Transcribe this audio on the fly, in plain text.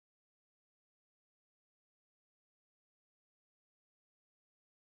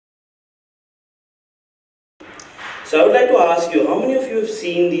So I would like to ask you, how many of you have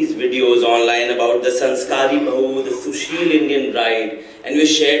seen these videos online about the Sanskari Bahu, the Sushil Indian bride, and we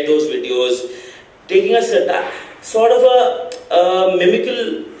shared those videos, taking a sort of a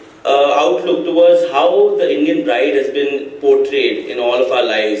mimical outlook towards how the Indian bride has been portrayed in all of our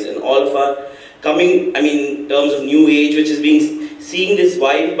lives, and all of our coming, in terms of new age, which is seeing this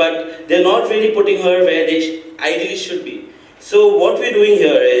wife, but they're not really putting her where they ideally should be. So what we're doing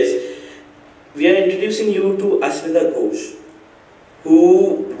here is, we are introducing you to Asmita Ghosh,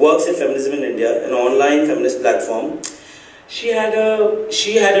 who works at Feminism in India, an online feminist platform. She had a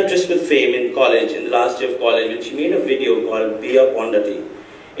tryst with fame in college, in the last year of college, and she made a video called Be Our Pondati.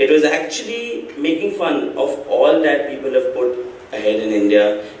 It was actually making fun of all that people have put ahead in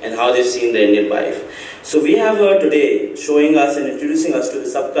India and how they've seen the Indian wife. So we have her today showing us and introducing us to the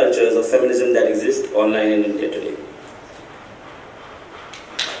subcultures of feminism that exist online in India today.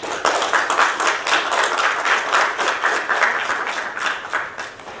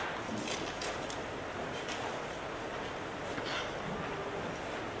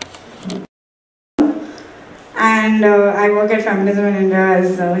 And I work at Feminism in India,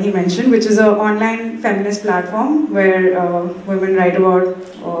 as he mentioned, which is an online feminist platform where women write about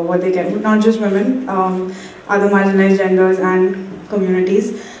what they can, not just women, other marginalized genders and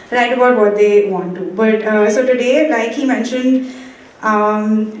communities, write about what they want to. But so today, like he mentioned,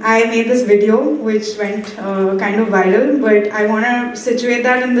 I made this video which went kind of viral, but I want to situate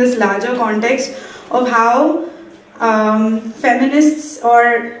that in this larger context of how feminists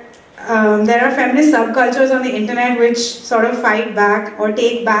there are feminist subcultures on the internet which sort of fight back or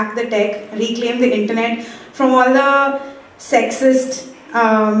take back the tech, reclaim the internet from all the sexist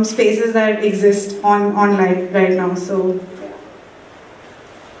spaces that exist online right now. So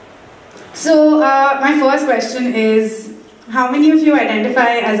my first question is, how many of you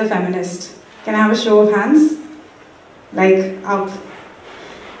identify as a feminist? Can I have a show of hands? Like up?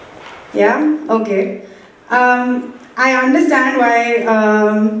 Yeah? Okay. I understand why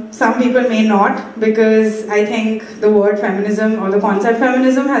some people may not, because I think the word feminism or the concept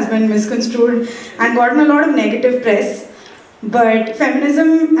feminism has been misconstrued and gotten a lot of negative press. But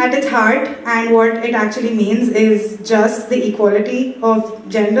feminism at its heart and what it actually means is just the equality of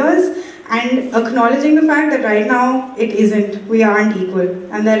genders and acknowledging the fact that right now it isn't, we aren't equal,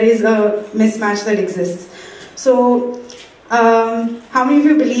 and there is a mismatch that exists. So how many of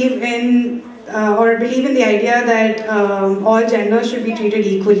you believe in the idea that all genders should be treated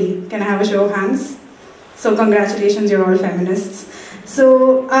equally? Can I have a show of hands? So congratulations, you're all feminists.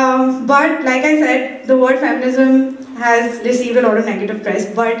 So, but like I said, the word feminism has received a lot of negative press,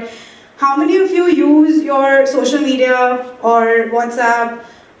 but how many of you use your social media or WhatsApp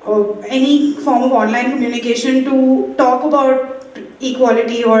or any form of online communication to talk about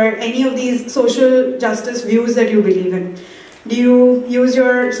equality or any of these social justice views that you believe in? Do you use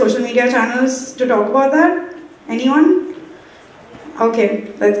your social media channels to talk about that? Anyone?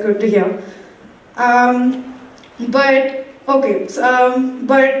 Okay, that's good to hear. But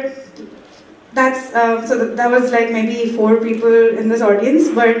that's so that was like maybe 4 people in this audience.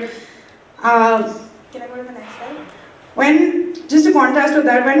 But can I go to the next slide? Just to contrast with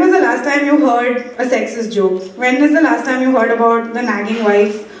that, when was the last time you heard a sexist joke? When is the last time you heard about the nagging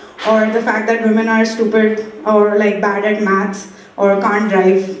wife, or the fact that women are stupid or like bad at maths or can't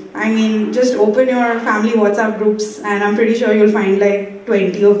drive? I mean, just open your family WhatsApp groups and I'm pretty sure you'll find like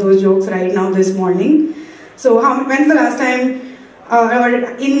 20 of those jokes right now this morning. So when's the last time, or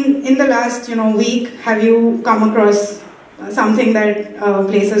in the last week, have you come across something that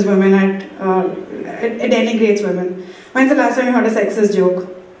places women at, it denigrates women? When's the last time you heard a sexist joke?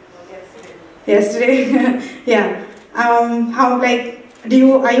 Yesterday? Yeah. Are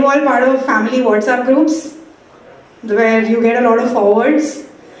you all part of family WhatsApp groups where you get a lot of forwards?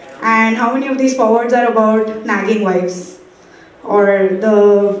 And how many of these forwards are about nagging wives or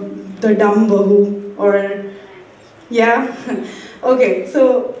the dumb bahu, or yeah? Okay,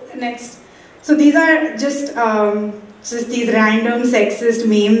 so next. So these are just these random sexist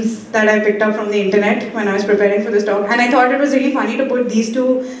memes that I picked up from the internet when I was preparing for this talk, and I thought it was really funny to put these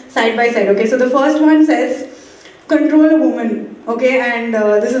two side by side. Okay, so the first one says, "Control a woman." Okay, and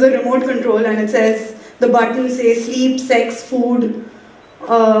this is a remote control, and it says, the button says sleep, sex, food,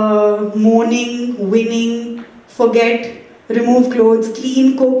 moaning, winning, forget, remove clothes,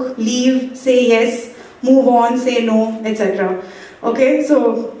 clean, cook, leave, say yes, move on, say no, etc. Okay,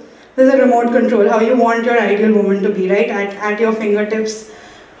 so this is a remote control, how you want your ideal woman to be, right, at your fingertips.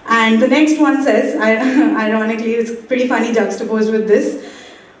 And the next one says, ironically, it's pretty funny juxtaposed with this,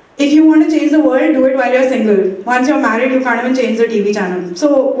 if you want to change the world, do it while you're single. Once you're married, you can't even change the TV channel.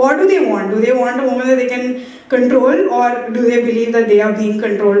 So what do they want? Do they want a woman that they can control, or do they believe that they are being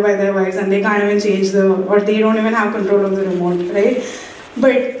controlled by their wives and they can't even change or they don't even have control of the remote, right?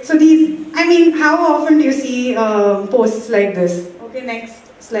 But, so these, I mean, how often do you see posts like this? Okay,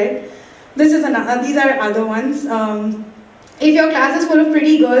 next slide. This is another, these are other ones. If your class is full of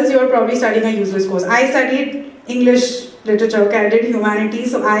pretty girls, you're probably studying a useless course. I studied English literature, okay, I did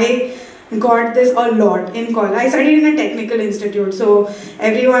humanities, so I got this a lot in college. I studied in a technical institute, so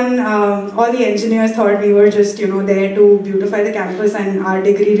everyone, all the engineers thought we were just, you know, there to beautify the campus, and our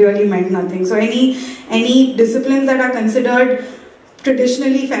degree really meant nothing. So any disciplines that are considered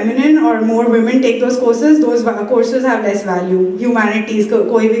traditionally feminine or more women take those courses have less value. Humanities,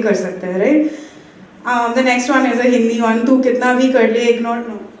 koi bhi kar sakta hai, right? The next one is a Hindi one. Tu kitna bhi kar le, ignore,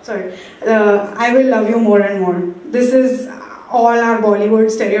 no, sorry. I will love you more and more. This is all our Bollywood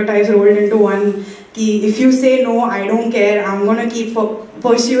stereotypes rolled into one. Ki if you say no, I don't care. I'm gonna keep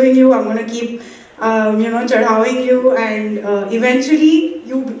pursuing you. I'm gonna keep, chadhawing you, and eventually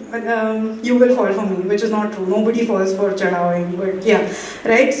you will fall for me, which is not true. Nobody falls for chadhawing, but yeah,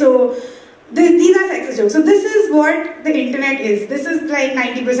 right? So these are sexist jokes. So this is what the internet is. This is like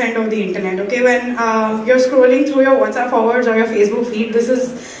 90% of the internet. Okay, when you're scrolling through your WhatsApp forwards or your Facebook feed, this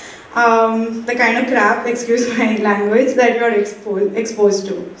is the kind of crap, excuse my language, that you're exposed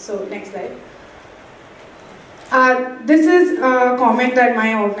to. So next slide. This is a comment that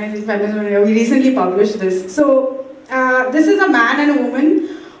my organization, Feminism, we recently published this. So this is a man and a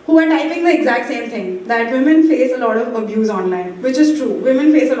woman who are typing the exact same thing, that women face a lot of abuse online, which is true.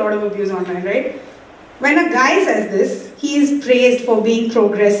 Women face a lot of abuse online, right? When a guy says this, he is praised for being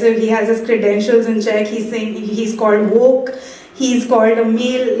progressive, he has his credentials in check, he's saying he's called woke, he's called a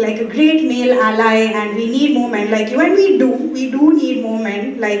male, like a great male ally, and we need more men like you, and we do need more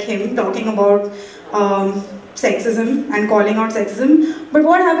men like him talking about sexism and calling out sexism. But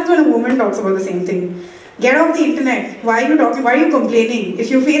what happens when a woman talks about the same thing? Get off the internet. Why are you talking? Why are you complaining?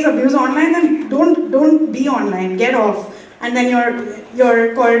 If you face abuse online, then don't be online. Get off. And then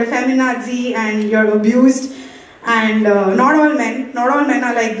you're called a feminazi and you're abused. And not all men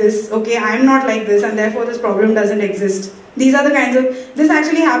are like this. Okay, I'm not like this, and therefore this problem doesn't exist. These are the kinds of. This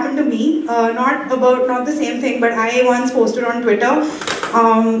actually happened to me. Not the same thing, but I once posted on Twitter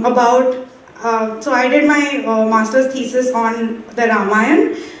about. So I did my master's thesis on the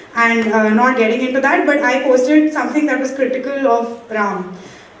Ramayana, and not getting into that, but I posted something that was critical of Ram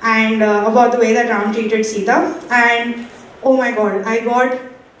and about the way that Ram treated Sita, and oh my god, I got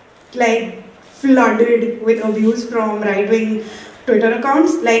like flooded with abuse from right-wing Twitter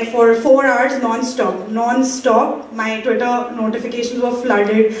accounts, like for 4 hours non-stop, my Twitter notifications were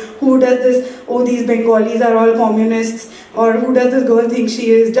flooded. Who does this? Oh, these Bengalis are all communists. Or who does this girl think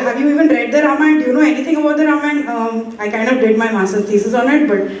she is? Have you even read the Ramayana? Do you know anything about the Ramayana? I kind of did my master's thesis on it,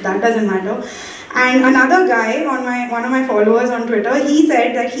 but that doesn't matter. And another guy, one of my followers on Twitter, he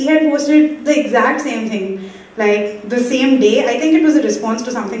said that he had posted the exact same thing, like the same day. I think it was a response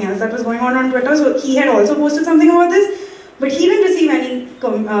to something else that was going on Twitter, so he had also posted something about this, but he didn't receive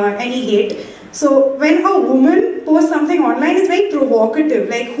any hate. So when a woman posts something online, it's very provocative.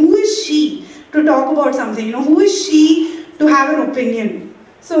 Like, who is she to talk about something? You know, who is she to have an opinion?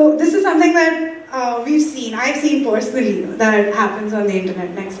 So this is something that I've seen personally that happens on the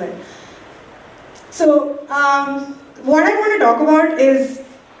internet. Next slide. So what I want to talk about is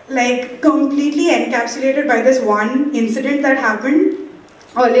like completely encapsulated by this one incident that happened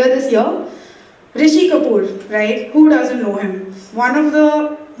earlier this year. Rishi Kapoor, right? Who doesn't know him? One of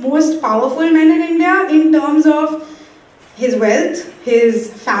the most powerful men in India in terms of his wealth,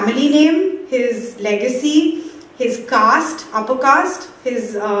 his family name, his legacy, his caste, upper caste,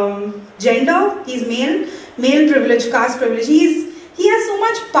 his gender, he's male privilege, caste privilege. He has so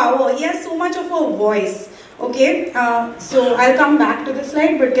much power, he has so much of a voice. Okay, so I'll come back to this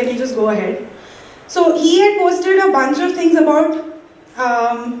slide, but can you just go ahead? So he had posted a bunch of things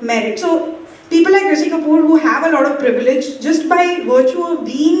about merit. So people like Rishi Kapoor who have a lot of privilege, just by virtue of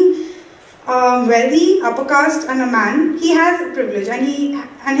being wealthy, upper caste and a man, he has privilege,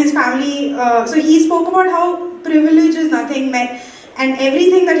 and his family, so he spoke about how privilege is nothing, and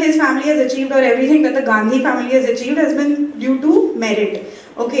everything that his family has achieved or everything that the Gandhi family has achieved has been due to merit.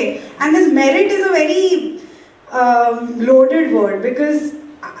 Okay, and this merit is a very loaded word, because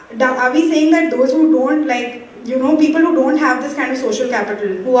are we saying that those who don't, like, you know, people who don't have this kind of social capital,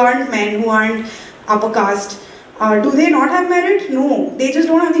 who aren't men, who aren't upper caste, do they not have merit? No, they just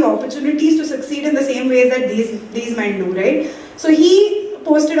don't have the opportunities to succeed in the same ways that these men do, right? So he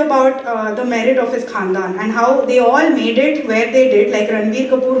posted about the merit of his khandan and how they all made it where they did, like Ranbir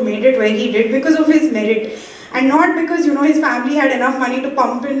Kapoor made it where he did because of his merit, and not because, you know, his family had enough money to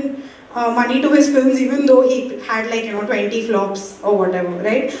pump in money to his films, even though he had like 20 flops or whatever,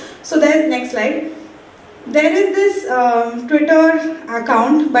 right? So there's next slide. There is this Twitter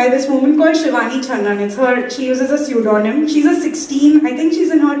account by this woman called Shivani Chandan. It's her. She uses a pseudonym. She's a 16. I think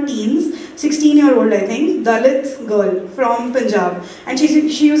she's in her teens. 16-year-old, I think, Dalit girl from Punjab, and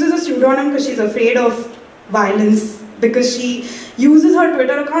she uses a pseudonym because she's afraid of violence, because she uses her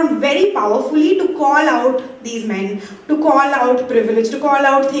Twitter account very powerfully to call out these men, to call out privilege, to call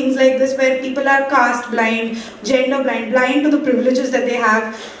out things like this where people are caste blind, gender blind, blind to the privileges that they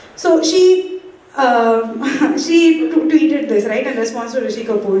have. So she tweeted this, right, in response to Rishi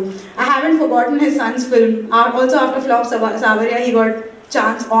Kapoor. I haven't forgotten his son's film. Also after flop Savaria, he got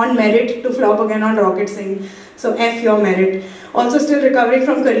chance on merit to flop again on Rocket Singh. So F your merit. Also still recovering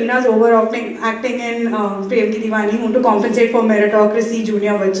from Kareena's over-acting in Prem Ki Diwani, to compensate for meritocracy,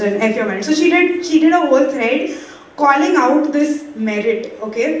 Junior Bachchan, F your merit. So she did a whole thread calling out this merit,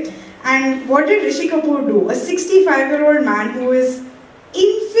 okay? And what did Rishi Kapoor do? A 65-year-old man who is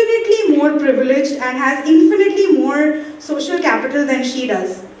infinitely more privileged and has infinitely more social capital than she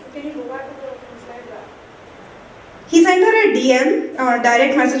does. Can you go back to the slide back? He sent her a DM or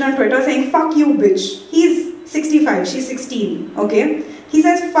direct message on Twitter saying, "Fuck you, bitch." He's 65, she's 16, okay? He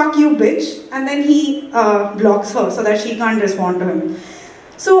says, "Fuck you, bitch," and then he blocks her so that she can't respond to him.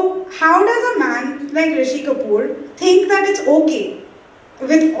 So how does a man like Rishi Kapoor think that it's okay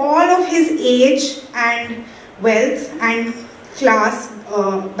with all of his age and wealth and class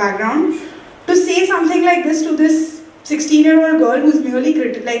background to say something like this to this 16-year-old girl who's merely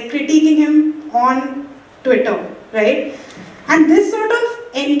critiquing him on Twitter, right? And this sort of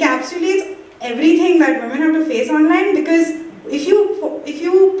encapsulates everything that women have to face online, because if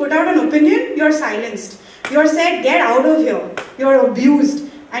you put out an opinion, you're silenced. You're said, get out of here. You're abused,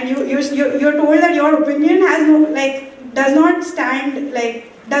 and you're told that your opinion has no, does not stand,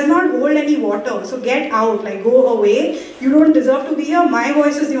 does not hold any water. So get out, go away. You don't deserve to be here. My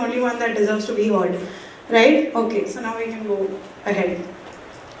voice is the only one that deserves to be heard, right? Okay, so now we can go ahead.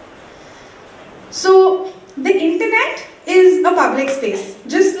 So the internet is a public space,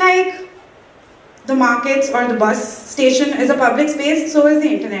 just like the markets or the bus station is a public space, so is the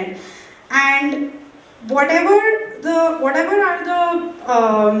internet. And whatever are the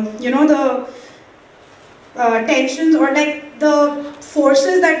tensions or the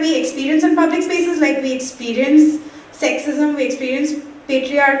forces that we experience in public spaces, we experience sexism, we experience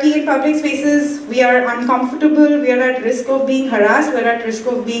patriarchy in public spaces, we are uncomfortable, we are at risk of being harassed, we are at risk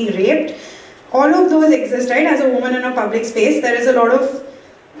of being raped. All of those exist, right? As a woman in a public space, there is a lot of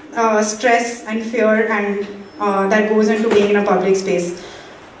stress and fear and that goes into being in a public space.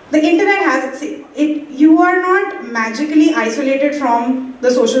 The internet has you are not magically isolated from the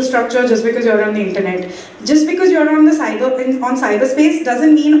social structure just because you're on the internet. Just because you're on cyberspace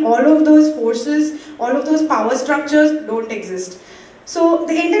doesn't mean all of those forces, all of those power structures don't exist. So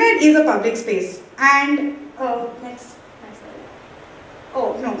the internet is a public space. And next slide.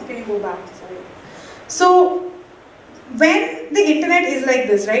 Oh no, can you go back? Sorry. So when the internet is like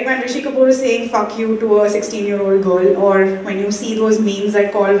this, right, when Rishi Kapoor is saying fuck you to a 16-year-old girl, or when you see those memes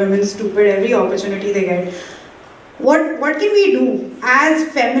that call women stupid every opportunity they get, what can we do as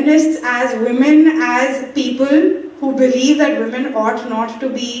feminists, as women, as people who believe that women ought not to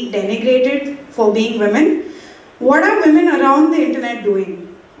be denigrated for being women? What are women around the internet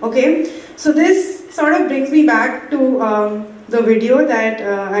doing? Okay, so this sort of brings me back to the video that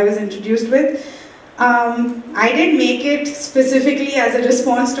I was introduced with. I didn't make it specifically as a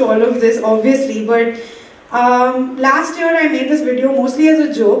response to all of this, obviously, but last year I made this video mostly as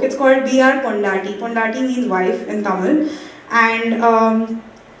a joke. It's called Be Our Pondati. Pondati means wife in Tamil. And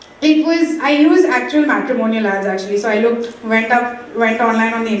I used actual matrimonial ads actually. So I went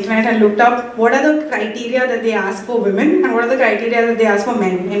online on the internet and looked up what are the criteria that they ask for women and what are the criteria that they ask for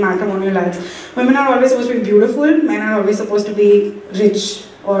men in matrimonial ads. Women are always supposed to be beautiful, men are always supposed to be rich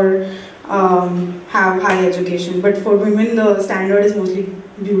or have high education, but for women the standard is mostly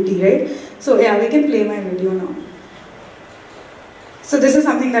beauty, right? So yeah, we can play my video now. So this is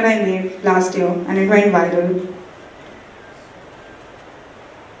something that I made last year and it went viral.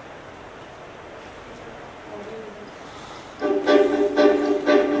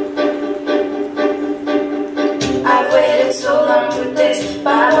 I've waited so long for this,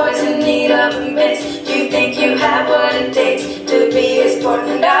 my boy's in need of a miss. You think you have what it takes to be his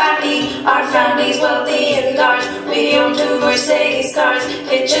Pondati? Our family's wealthy and large, we own 2 Mercedes cars,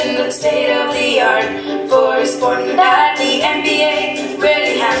 kitchen that's state of the art for his Pondati. MBA,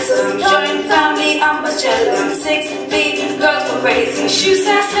 really handsome, joint family, I'm a child, I'm 6 feet, girls go crazy, shoe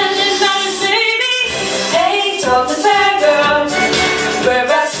size 10 and nice, baby. Hey, talk to fat girl, where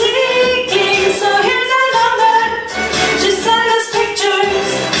I see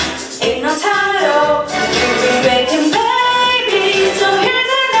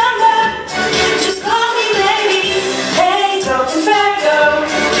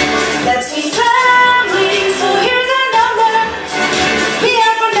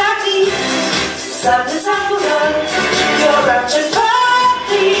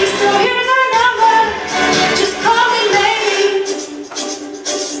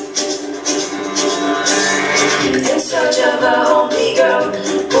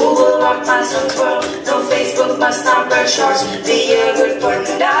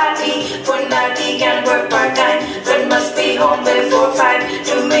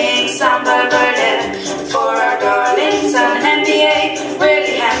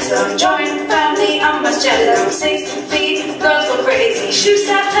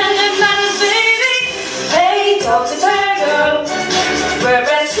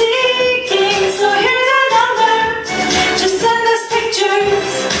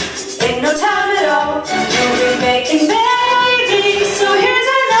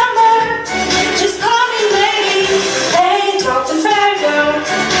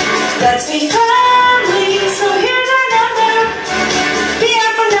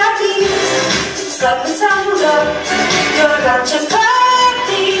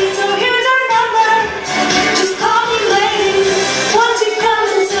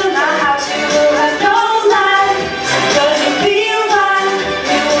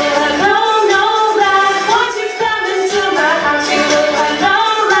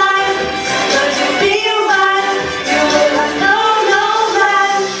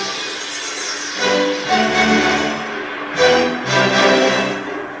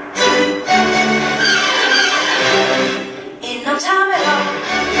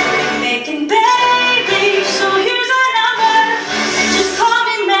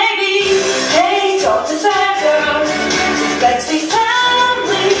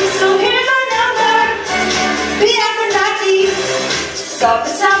Stop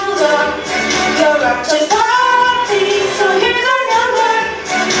the tumbles up. You're at the party, so here's our number.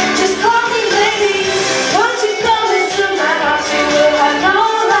 Just call me baby. Once you come into my house, you will have no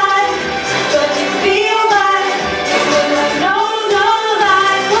life, but you feel bad. You will have no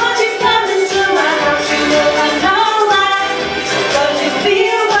life. Once you come into my house, you will have no life, but you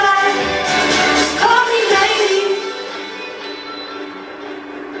feel bad. Just call me baby.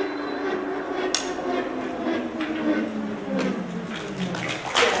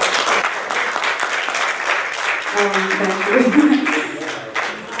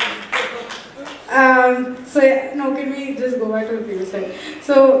 So yeah, no, can we just go back to the previous slide?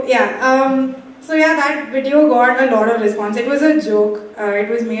 So yeah, that video got a lot of response. It was a joke. It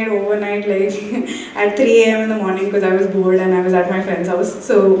was made overnight, like at 3 a.m. in the morning, because I was bored and I was at my friend's house.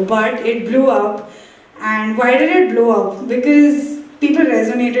 So, but it blew up. And why did it blow up? Because people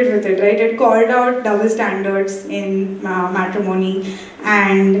resonated with it, right? It called out double standards in matrimony,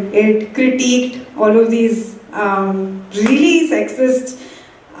 and it critiqued all of these really sexist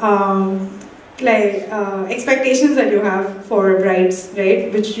expectations that you have for brides,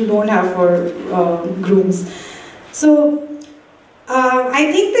 right? Which you don't have for grooms. So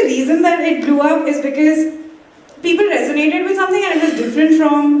I think the reason that it blew up is because people resonated with something and it was different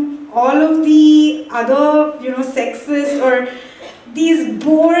from all of the other, sexist or these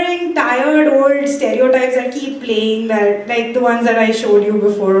boring, tired old stereotypes that keep playing, that like the ones that I showed you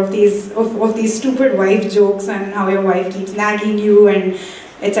before of these stupid wife jokes and how your wife keeps nagging you and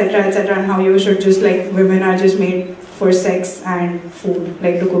etc., and how you should just, like, women are just made for sex and food,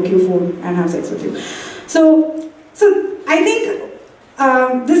 like to cook you food and have sex with you. So I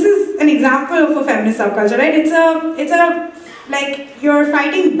think this is an example of a feminist subculture, right? It's a like, you're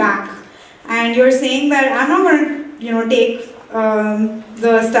fighting back and you're saying that I'm not going to, take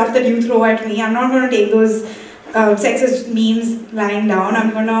the stuff that you throw at me. I'm not going to take those sexist memes lying down. I'm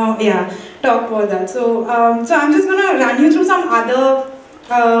going to, talk about that. So I'm just going to run you through some other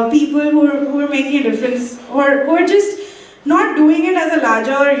people who are making a difference, or who are just not doing it as a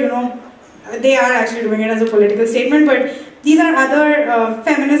larger, they are actually doing it as a political statement, but these are other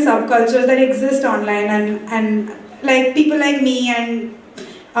feminist subcultures that exist online, and like people like me and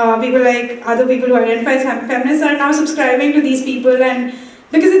people like other people who identify as feminists are now subscribing to these people, and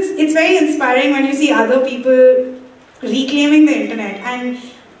because it's very inspiring when you see other people reclaiming the internet. And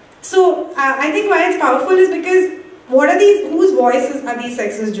so I think why it's powerful is because whose voices are these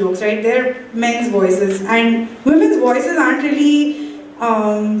sexist jokes, right? They're men's voices, and women's voices aren't really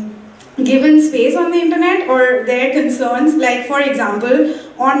given space on the internet, or their concerns. Like, for example,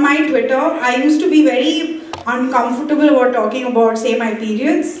 on my Twitter, I used to be very uncomfortable about talking about, say, my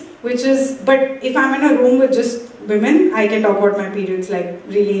periods, but if I'm in a room with just women, I can talk about my periods, like,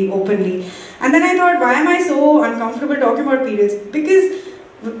 really openly. And then I thought, why am I so uncomfortable talking about periods? Because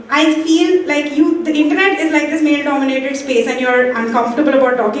I feel like the internet is like this male-dominated space, and you're uncomfortable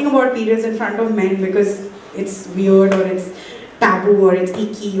about talking about periods in front of men because it's weird, or it's taboo, or it's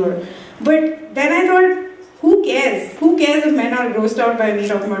icky, but then I thought, who cares? Who cares if men are grossed out by me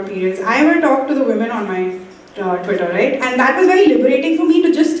talking about periods? I will talk to the women on my Twitter, right? And that was very liberating for me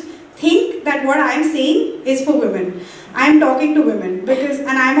to just think that what I'm saying is for women. I'm talking to women and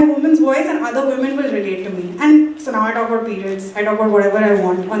I'm a woman's voice, and other women will relate to me. And so now I talk about periods, I talk about whatever I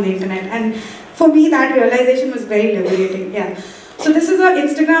want on the internet. And for me, that realization was very liberating, yeah. So this is an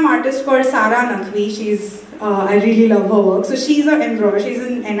Instagram artist called Sara Naqvi. I really love her work. So she's an embroiderer. She's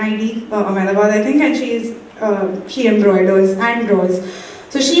in NID, Ahmedabad, I think, and she embroiders and draws.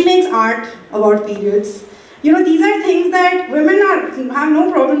 So she makes art about periods. These are things that women have no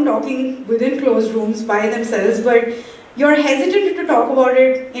problem talking within closed rooms by themselves, but you're hesitant to talk about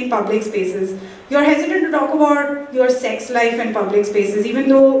it in public spaces. You're hesitant to talk about your sex life in public spaces, even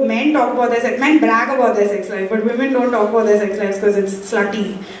though men talk about their sex, men brag about their sex life, but women don't talk about their sex lives because it's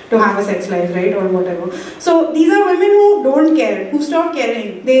slutty to have a sex life, right, or whatever. So these are women who don't care, who stop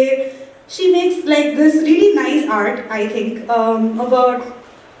caring. She makes like this really nice art, I think, about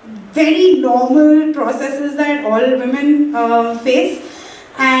very normal processes that all women face.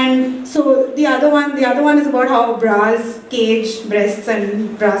 And so the other one is about how bras cage breasts,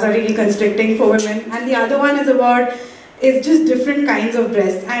 and bras are really constricting for women. And the other one is just different kinds of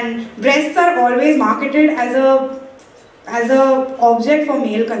breasts. And breasts are always marketed as a object for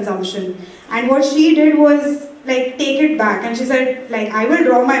male consumption. And what she did was like take it back, and she said, like, I will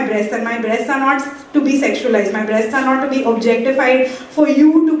draw my breasts, and my breasts are not to be sexualized. My breasts are not to be objectified for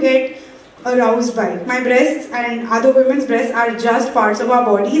you to get aroused by. My breasts and other women's breasts are just parts of our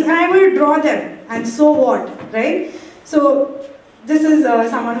bodies, and I will draw them, and so what, right? So this is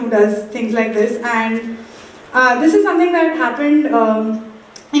someone who does things like this. And This is something that happened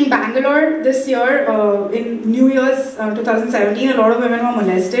in Bangalore this year, in New Year's 2017. A lot of women were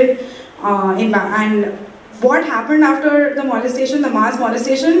molested, and what happened after the molestation, the mass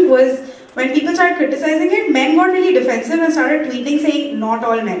molestation, was when people started criticizing it, men got really defensive and started tweeting saying, not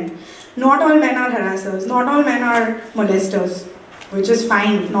all men. Not all men are harassers, not all men are molesters, which is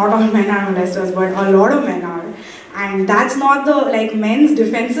fine, not all men are molesters, but a lot of men are. And that's not the, like, men's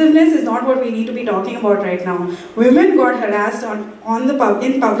defensiveness is not what we need to be talking about right now. Women got harassed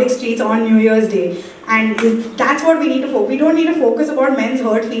in public streets on New Year's Day, and that's what we need to focus. We don't need to focus about men's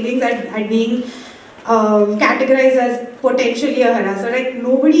hurt feelings at being categorized as potentially a harasser. Like,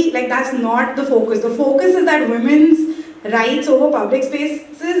 nobody, like, that's not the focus. The focus is that women's rights over public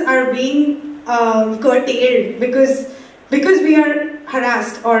spaces are being curtailed because we are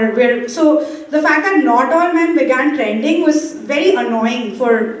harassed, or so the fact that not all men began trending was very annoying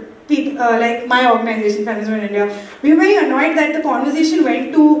for people like my organization, Feminism in India. We were very annoyed that the conversation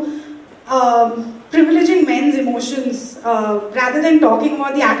went to privileging men's emotions rather than talking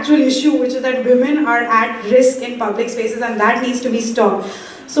about the actual issue, which is that women are at risk in public spaces, and that needs to be stopped.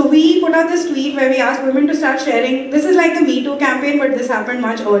 So we put out this tweet where we asked women to start sharing. This is like the Me Too campaign, but this happened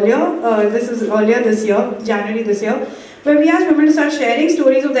much earlier. This is earlier this year, January this year, where we asked women to start sharing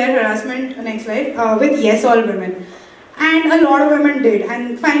stories of their harassment, next slide, with Yes All Women. And a lot of women did.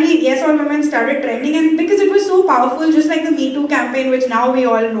 And finally, Yes All Women started trending, and because it was so powerful, just like the Me Too campaign, which now we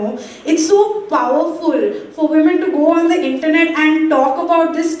all know, it's so powerful for women to go on the internet and talk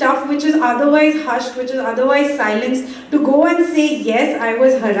about this stuff which is otherwise hushed, which is otherwise silenced, to go and say, yes, I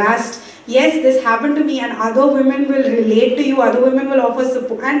was harassed. Yes, this happened to me, and other women will relate to you, other women will offer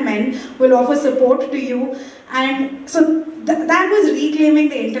support, and men will offer support to you. And so that was reclaiming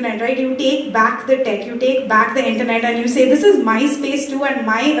the internet, right? You take back the tech, you take back the internet, and you say, this is my space too, and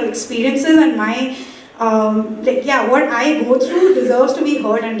my experiences and my, what I go through deserves to be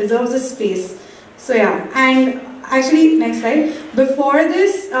heard and deserves a space. So yeah, and actually, next slide. Before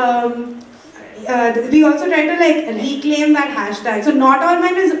this, we also try to like reclaim that hashtag. So not all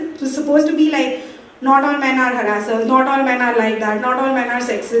men is supposed to be like, not all men are harassers, not all men are like that, not all men are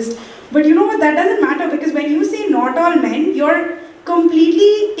sexist. But you know what, that doesn't matter, because when you say not all men, you're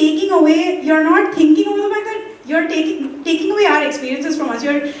completely taking away, you're not thinking of the fact that you're taking away our experiences from us.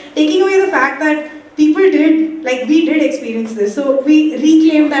 You're taking away the fact that people did, like we did experience this. So we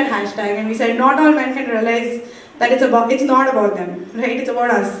reclaimed that hashtag and we said not all men can realize that it's not about them, right? It's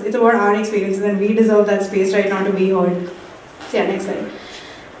about us, it's about our experiences, and we deserve that space right now to be heard. So yeah, next slide.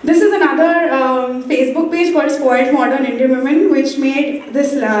 This is another Facebook page called Spoiled Modern Indian Women, which made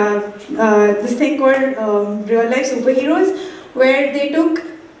this this thing called Real Life Superheroes, where they took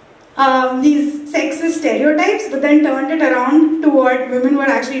these sexist stereotypes but then turned it around to what women were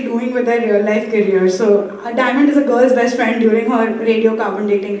actually doing with their real life careers. So Diamond is a girl's best friend during her radiocarbon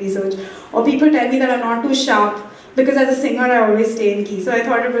dating research. Or people tell me that I'm not too sharp because as a singer I always stay in key. So I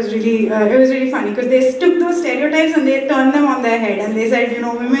thought it was really funny, because they took those stereotypes and they turned them on their head, and they said, you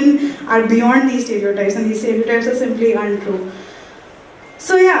know, women are beyond these stereotypes, and these stereotypes are simply untrue.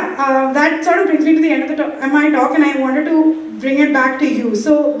 So yeah, that sort of brings me to the end of my talk, and I wanted to bring it back to you.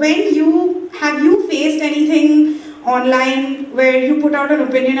 So have you faced anything online where you put out an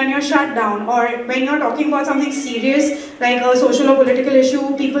opinion and you're shut down, or when you're talking about something serious like a social or political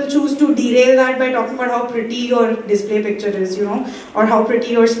issue, people choose to derail that by talking about how pretty your display picture is, you know, or how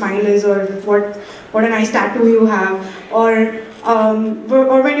pretty your smile is, or what a nice tattoo you have, or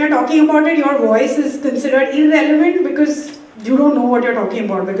when you're talking about it, your voice is considered irrelevant because you don't know what you're talking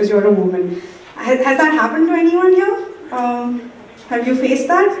about because you're a woman. Has that happened to anyone here? Have you faced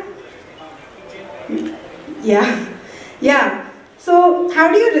that? Yeah. So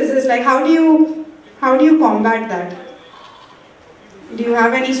how do you resist? Like, how do you combat that? Do you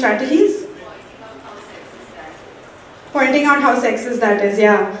have any strategies? Pointing out how sexist that is,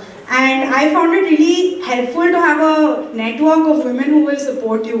 yeah. And I found it really helpful to have a network of women who will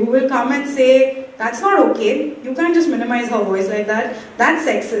support you, who will come and say, that's not okay, you can't just minimize her voice like that, that's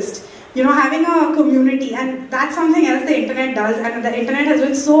sexist. You know, having a community, and that's something else the internet does, and the internet has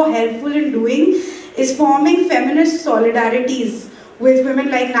been so helpful in doing, is forming feminist solidarities with women.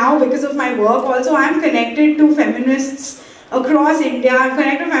 Like now, because of my work also, I'm connected to feminists across India, I'm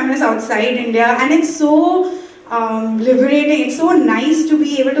connected to feminists outside India, and it's so liberating, it's so nice to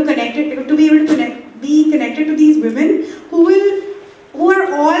be able to be connected to these women who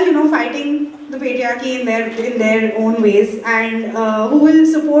are all, you know, fighting the patriarchy in their own ways, and who will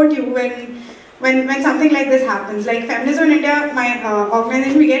support you when something like this happens. Like Feminism in India, my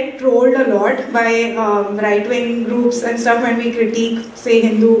organization, we get trolled a lot by right-wing groups and stuff when we critique, say,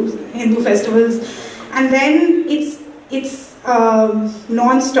 Hindu festivals. and then it's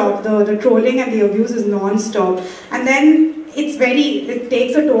non-stop. The trolling and the abuse is non-stop, and then it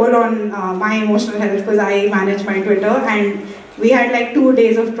takes a toll on my emotional health, because I manage my Twitter, and we had like 2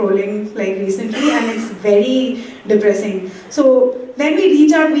 days of trolling like recently, and it's very depressing. So then we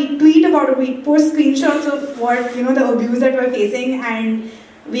reach out, we tweet about it, we post screenshots of what, the abuse that we're facing, and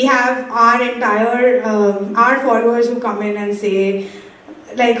we have our entire our followers who come in and say,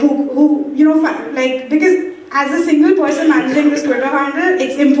 like, because as a single person managing this Twitter handle,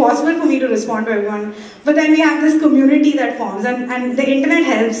 it's impossible for me to respond to everyone. But then we have this community that forms, and the internet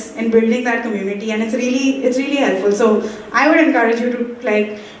helps in building that community, and it's really helpful. So I would encourage you to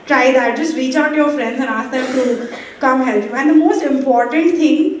try that. Just reach out to your friends and ask them to come help you. And the most important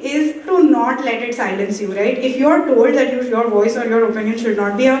thing is to not let it silence you, right? If you're told that your voice or your opinion should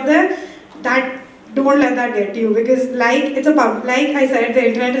not be out there, don't let that get to you, because like I said, the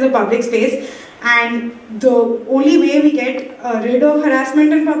internet is a public space, and the only way we get rid of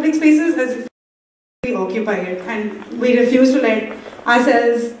harassment in public spaces is if we occupy it, and we refuse to let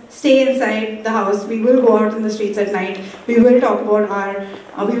ourselves stay inside the house. We will go out in the streets at night. We will talk about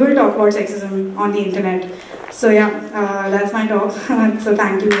sexism on the internet. So yeah, that's my talk. So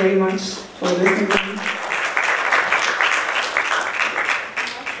thank you very much for listening to me.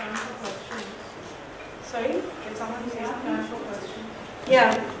 Sorry, did someone say something?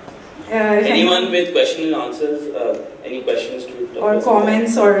 Yeah. Anyone with questions and answers? Any questions to talk or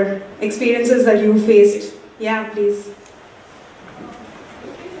comments or experiences that you faced? Yeah, please.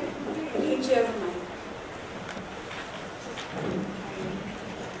 Each have a mic.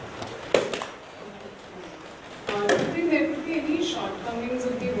 Do you think there could be any shortcomings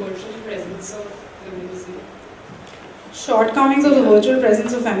of the virtual presence of feminism? Shortcomings of the virtual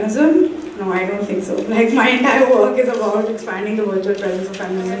presence of feminism? No, I don't think so. Like, my entire work is about expanding the virtual presence of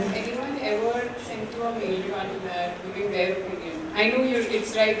feminism. Has anyone ever sent you a mail regarding that, giving their opinion? I know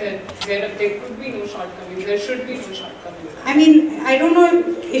it's right that there could be no shortcomings, there should be no shortcomings. I mean, I don't know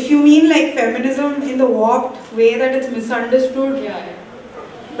if you mean like feminism in the warped way that it's misunderstood. Yeah.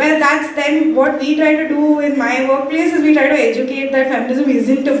 Well, that's then what we try to do in my workplace is we try to educate that feminism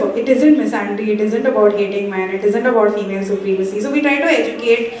isn't misandry, it isn't about hating men, it isn't about female supremacy. So we try to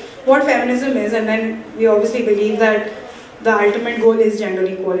educate what feminism is, and then we obviously believe that the ultimate goal is gender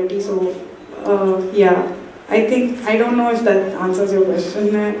equality. So yeah, I don't know if that answers your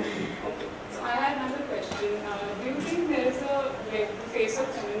question. So I had another question. Do you think there is the face of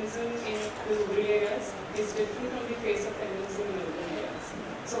feminism in the rural areas is different from the face of feminism in urban areas?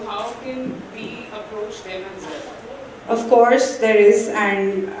 So how can we approach them as well? Of course there is,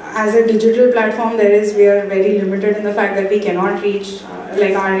 and as a digital platform we are very limited in the fact that we cannot reach,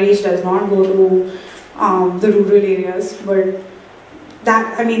 our reach does not go to the rural areas, but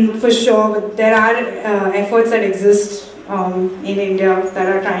that, I mean, for sure, but there are efforts that exist in India that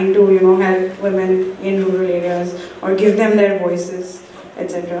are trying to, help women in rural areas or give them their voices,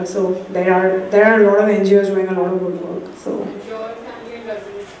 etc. So there are a lot of NGOs doing a lot of good work. So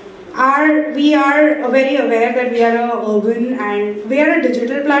we are very aware that we are a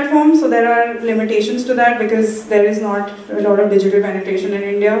digital platform, so there are limitations to that because there is not a lot of digital penetration in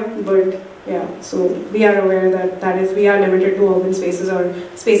India. But yeah, so we are aware that we are limited to urban spaces or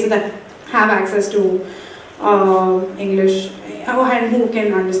spaces that have access to English and who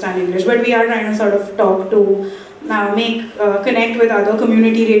can understand English. But we are trying to sort of talk to connect with other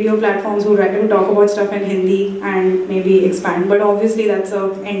community radio platforms who talk about stuff in Hindi and maybe expand. But obviously that's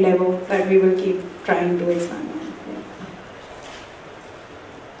an endeavor that we will keep trying to expand on.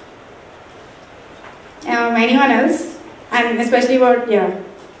 Yeah. Anyone else? And especially about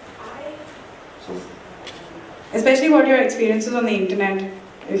your experiences on the internet,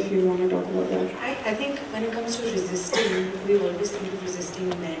 if you want to talk about that. I think when it comes to resisting, we always think of resisting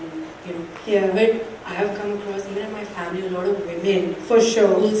men. Yeah. But I have come across, even in my family, a lot of women for sure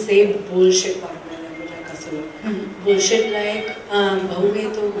who will say bullshit partner language like Kasula. Bullshit like bahu hai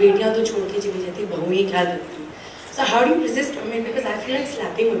to betiyan to chhod ke chali jati, bahu hi kya deti. So how do you resist women? Because I feel like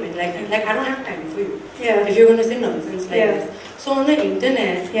slapping women. Like I don't have time for you. Yeah. If you're going to say nonsense like this. So on the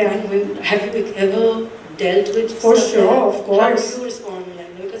internet, have you ever dealt with for stuff sure, like, of course. How do you respond?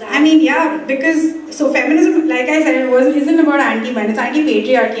 Because feminism, like I said, isn't about anti-men, it's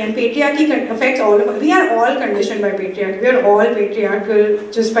anti-patriarchy, and patriarchy affects all of us. We are all conditioned by patriarchy. We are all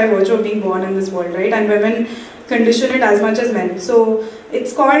patriarchal just by virtue of being born in this world, right? And women condition it as much as men. So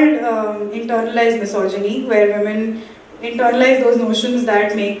it's called internalized misogyny, where women internalize those notions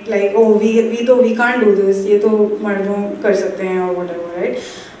that make like, oh, we can't do this, ye to mardon kar sakte hain or whatever, right?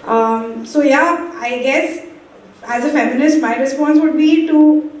 So yeah, I guess as a feminist, my response would be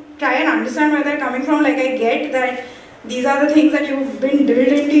to try and understand where they're coming from. Like, I get that these are the things that you've been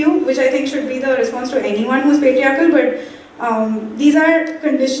drilled into you, which I think should be the response to anyone who's patriarchal, but these are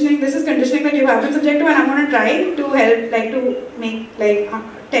conditioning, this is conditioning that you have been subject to, and I'm going to try to help, like, to make, like,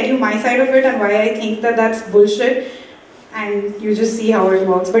 tell you my side of it and why I think that that's bullshit, and you just see how it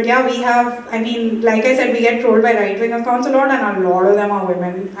works. But yeah, we have, I mean, like I said, we get trolled by right-wing accounts a lot, and a lot of them are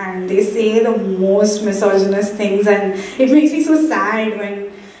women, and they say the most misogynist things, and it makes me so sad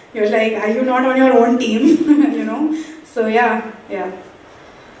when you're like, are you not on your own team? You know? So yeah.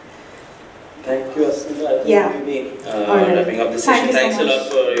 Thank you, Asmita. I think Yeah. we'll be All right. wrapping up the session. Thank you so Thanks a lot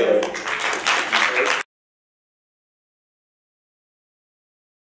much. for your